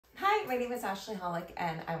my name is Ashley Hollick,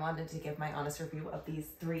 and I wanted to give my honest review of these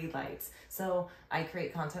 3 lights. So I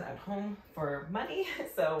create content at home for money,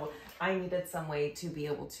 so I needed some way to be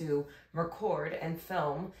able to record and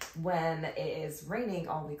film when it is raining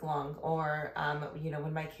all week long, or you know,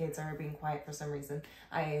 when my kids are being quiet for some reason.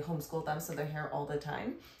 I homeschooled them, so they're here all the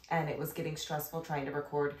time, and it was getting stressful trying to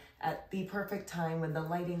record at the perfect time when the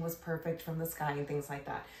lighting was perfect from the sky and things like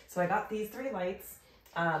that. So I got these 3 lights.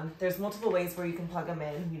 There's multiple ways where you can plug them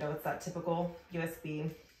in. You know, it's that typical USB.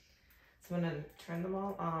 So I'm gonna turn them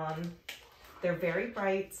all on. They're very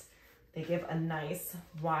bright. They give a nice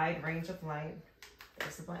wide range of light.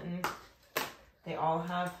 There's a button. They all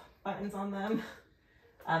have buttons on them.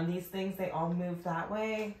 These things, they all move that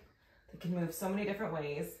way. They can move so many different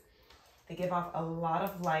ways. They give off a lot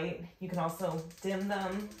of light. You can also dim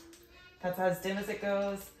them. That's as dim as it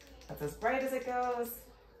goes. That's as bright as it goes.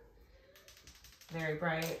 Very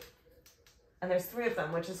bright. And there's 3 of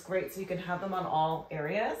them, which is great. So you can have them on all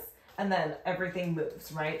areas, and then everything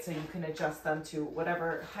moves, right? So you can adjust them to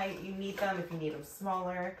whatever height you need them, if you need them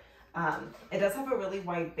smaller. It does have a really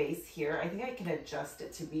wide base here. I think I can adjust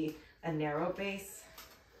it to be a narrow base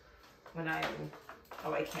when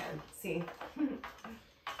oh, I can, see?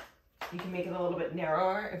 You can make it a little bit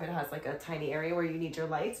narrower if it has like a tiny area where you need your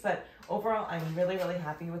lights, but overall, I'm really, really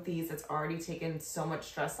happy with these. It's already taken so much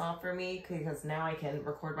stress off for me because now I can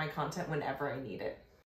record my content whenever I need it.